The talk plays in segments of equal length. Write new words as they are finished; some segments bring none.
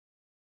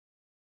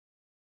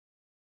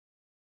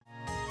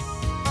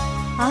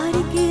আর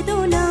কেঁদো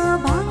না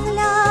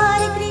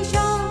বাংলার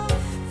কৃষক,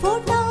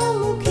 ফোটাও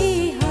মুখে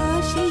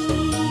হাসি।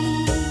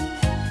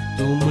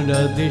 তোমরা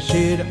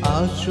দেশের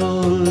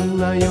আসল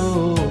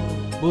নায়ক,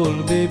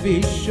 বলবে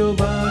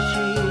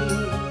বিশ্ববাসী।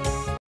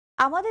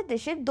 আমাদের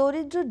দেশের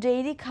দরিদ্র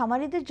ডেইরি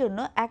খামারিদের জন্য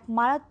এক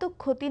মারাত্মক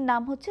ক্ষতির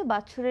নাম হচ্ছে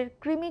বাছুরের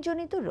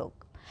কৃমিজনিত রোগ।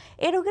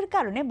 এ রোগের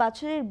কারণে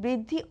বাছুরের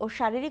বৃদ্ধি ও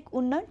শারীরিক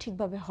উন্নয়ন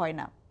ঠিকভাবে হয়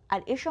না। আর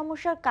এ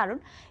সমস্যার কারণ,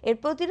 এর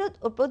প্রতিরোধ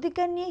ও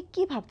প্রতিকার নিয়ে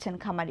কি ভাবছেন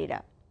খামারিরা?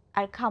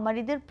 আর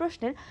খামারিদের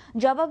প্রশ্নের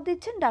জবাব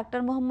দিচ্ছেন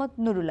ডাক্তার মোহাম্মদ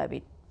নুরুল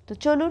আবিদ। তো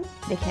চলুন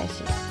দেখে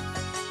আসি।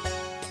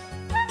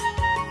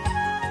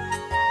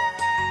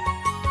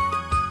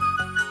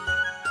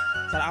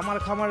 স্যার, আমার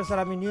খামারে স্যার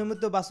আমি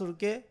নিয়মিত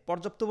বাছুরকে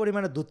পর্যাপ্ত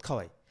পরিমাণে দুধ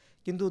খাওয়াই,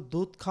 কিন্তু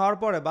দুধ খাওয়ার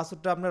পরে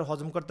বাছুরটা আপনার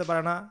হজম করতে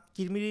পারে না,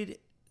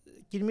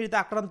 কিরমিরিতে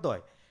আক্রান্ত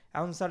হয়।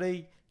 এখন স্যার এই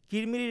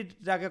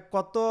কিরমিরিটাকে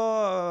কত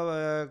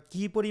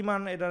কি পরিমাণ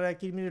এটার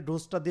কিরমিরির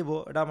ডোজটা দেব,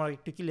 এটা আমার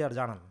একটু ক্লিয়ার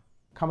জানান।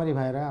 খামারি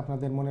ভাইরা,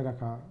 আপনাদের মনে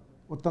রাখা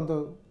অত্যন্ত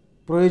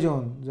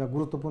প্রয়োজন, যা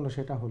গুরুত্বপূর্ণ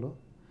সেটা হলো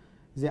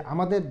যে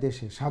আমাদের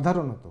দেশে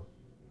সাধারণত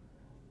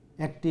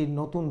একটি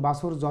নতুন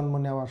বাছুর জন্ম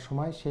নেওয়ার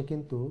সময় সে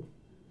কিন্তু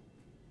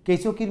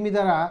কেঁচোকৃমি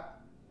দ্বারা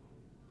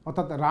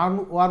অর্থাৎ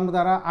রাউন্ডওয়ার্ম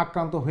দ্বারা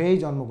আক্রান্ত হয়েই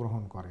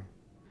জন্মগ্রহণ করে।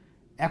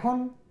 এখন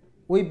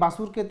ওই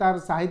বাছুরকে তার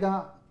চাহিদা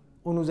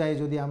অনুযায়ী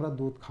যদি আমরা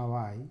দুধ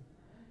খাওয়াই,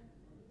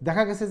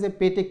 দেখা গেছে যে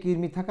পেটে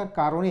কৃমি থাকার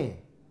কারণে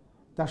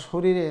তার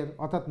শরীরের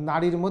অর্থাৎ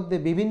নাড়ির মধ্যে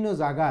বিভিন্ন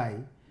জায়গায়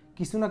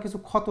কিছু না কিছু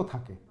ক্ষত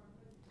থাকে।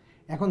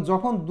 এখন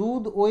যখন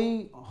দুধ ওই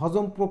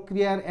হজম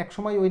প্রক্রিয়ার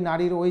একসময় ওই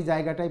নাড়ির ওই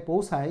জায়গাটায়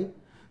পৌঁছায়,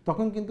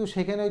 তখন কিন্তু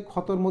সেখানে ওই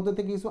ক্ষতর মধ্যে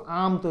থেকে কিছু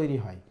আম তৈরি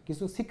হয়,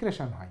 কিছু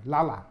সিক্রেশন হয়,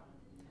 লালা।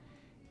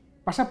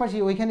 পাশাপাশি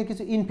ওইখানে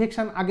কিছু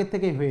ইনফেকশান আগের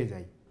থেকেই হয়ে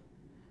যায়।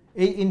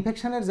 এই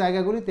ইনফেকশানের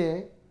জায়গাগুলিতে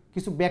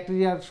কিছু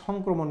ব্যাকটেরিয়ার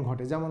সংক্রমণ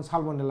ঘটে, যেমন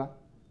সালমোনেলা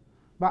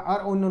বা আর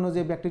অন্যান্য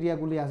যে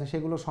ব্যাকটেরিয়াগুলি আছে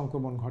সেগুলো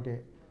সংক্রমণ ঘটে।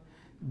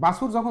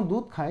 বাছুর যখন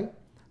দুধ খায়,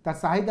 তার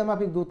চাহিদা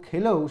মাফিক দুধ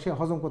খেলেও সে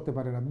হজম করতে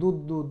পারে না।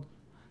 দুধ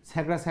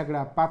ছ্যাঁকড়া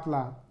ছ্যাঁকড়া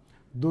পাতলা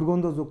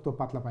দুর্গন্ধযুক্ত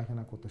পাতলা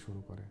পায়খানা করতে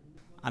শুরু করে।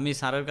 আমি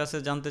স্যারের কাছে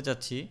জানতে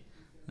চাচ্ছি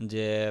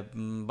যে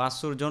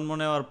বাছুর জন্ম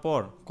নেওয়ার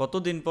পর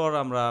কতদিন পর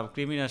আমরা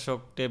কৃমিনাশক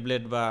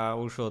ট্যাবলেট বা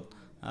ঔষধ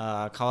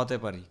খাওয়াতে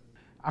পারি?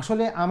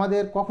 আসলে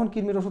আমাদের কখন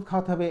কৃমির ওষুধ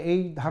খাওয়াতে হবে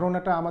এই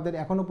ধারণাটা আমাদের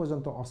এখনও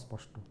পর্যন্ত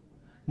অস্পষ্ট।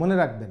 মনে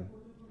রাখবেন,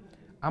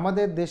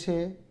 আমাদের দেশে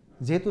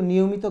যেহেতু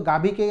নিয়মিত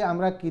গাভীকে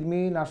আমরা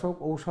কৃমিনাশক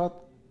ঔষধ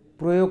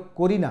প্রয়োগ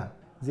করি না,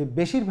 যে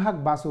বেশিরভাগ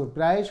বাছুর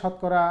প্রায়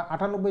শতকরা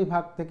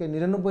 98 থেকে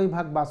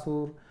 99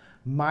 বাছুর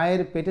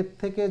মায়ের পেটের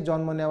থেকে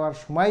জন্ম নেওয়ার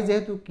সময়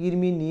যেহেতু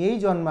কৃমি নিয়েই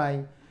জন্মায়,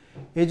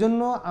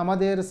 এজন্য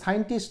আমাদের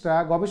সায়েন্টিস্টরা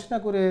গবেষণা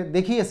করে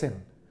দেখিয়েছেন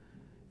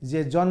যে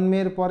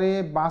জন্মের পরে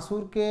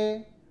বাছুরকে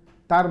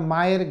তার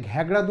মায়ের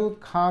ঘ্যাগড়া দুধ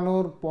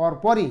খাওয়ানোর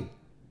পরপরই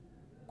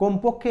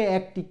কমপক্ষে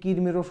একটি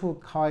কৃমির ওষুধ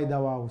খাওয়াই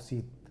দেওয়া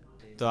উচিত।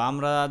 তো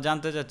আমরা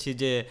জানতে চাচ্ছি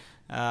যে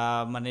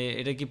মানে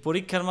এটা কি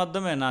পরীক্ষার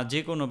মাধ্যমে, না যে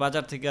কোনো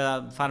বাজার থেকে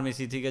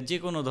ফার্মেসি থেকে যে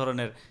কোনো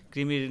ধরনের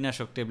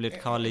কৃমিনাশক ট্যাবলেট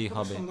খাওয়ালেই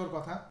হবে? সুন্দর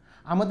কথা।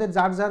 আমাদের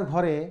যার যার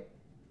ঘরে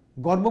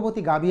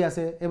গর্ভবতী গাভী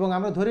আছে এবং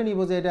আমরা ধরে নিব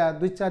যে এটা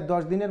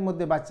 2-4-10 দিনের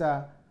মধ্যে বাচ্চা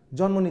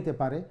জন্ম নিতে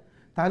পারে,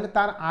 তাহলে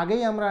তার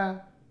আগেই আমরা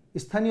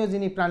স্থানীয়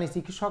যিনি প্রাণী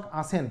চিকিৎসক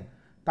আছেন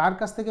তার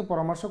কাছ থেকে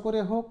পরামর্শ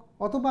করে হোক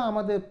অথবা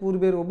আমাদের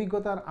পূর্বের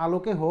অভিজ্ঞতার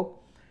আলোকে হোক,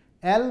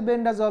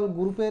 অ্যালবেন্ডাজল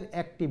গ্রুপের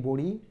একটি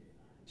বড়ি,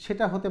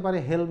 সেটা হতে পারে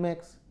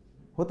হেলমেক্স,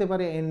 হতে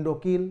পারে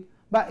এন্ডোকিল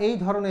বা এই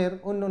ধরনের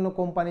অন্য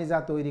কোম্পানি যা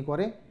তৈরি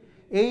করে,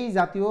 এই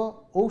জাতীয়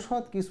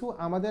ঔষধ কিছু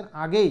আমাদের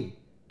আগেই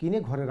কিনে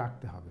ঘরে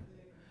রাখতে হবে।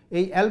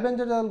 এই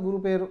অ্যালবেন্ডাজল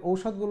গ্রুপের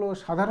ঔষধগুলো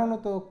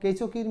সাধারণত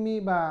কেঁচোকৃমি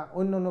বা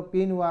অন্যান্য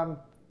পিনওয়ার্ম,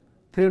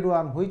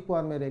 থ্রেডওয়ার্ম,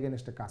 হুইপওয়ার্মের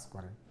এগেনস্টে কাজ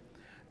করে।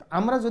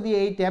 আমরা যদি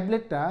এই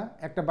ট্যাবলেটটা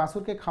একটা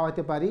বাছুরকে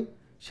খাওয়াতে পারি,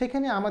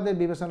 সেখানে আমাদের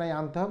বিবেচনায়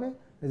আনতে হবে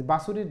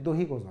বাছুরের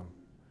দৈহিক ওজন।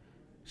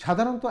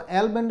 সাধারণত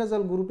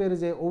অ্যালবেন্ডাজল গ্রুপের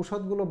যে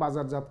ঔষধগুলো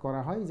বাজারজাত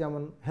করা হয়,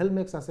 যেমন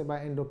হেলমেক্স আছে বা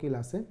এন্ডোকিল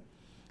আছে,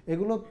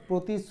 এগুলো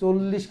প্রতি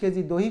 40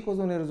 কেজি দৈহিক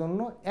ওজনের জন্য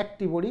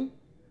একটি বড়ি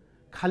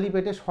খালি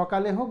পেটে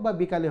সকালে হোক বা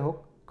বিকালে হোক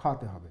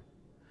খাওয়াতে হবে।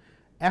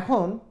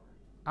 এখন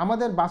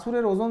আমাদের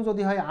বাছুরের ওজন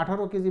যদি হয়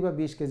 18 কেজি বা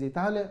 20 কেজি,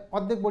 তাহলে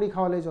অর্ধেক বড়ি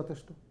খাওয়ালেই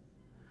যথেষ্ট।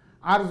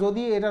 আর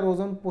যদি এটার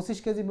ওজন 25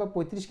 কেজি বা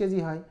 35 কেজি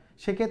হয়,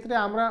 সেক্ষেত্রে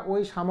আমরা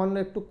ওই সামান্য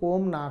একটু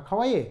কম না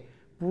খাওয়াইয়ে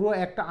পুরো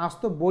একটা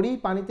আস্ত বড়ি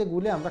পানিতে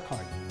গুলে আমরা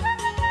খাওয়াই।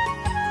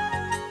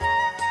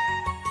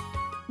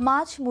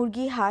 মাছ,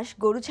 মুরগি, হাঁস,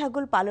 গরু,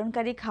 ছাগল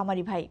পালনকারী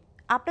খামারি ভাই,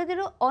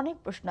 আপনাদেরও অনেক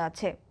প্রশ্ন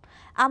আছে,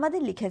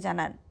 আমাদের লিখে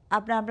জানান।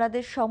 আমরা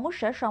আপনাদের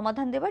সমস্যার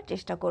সমাধান দেওয়ার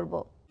চেষ্টা করব।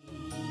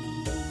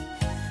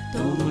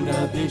 তোমরা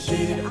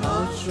দেশের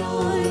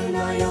আসল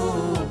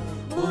নায়ক,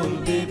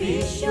 বলবে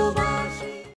বিশ্ববাসী।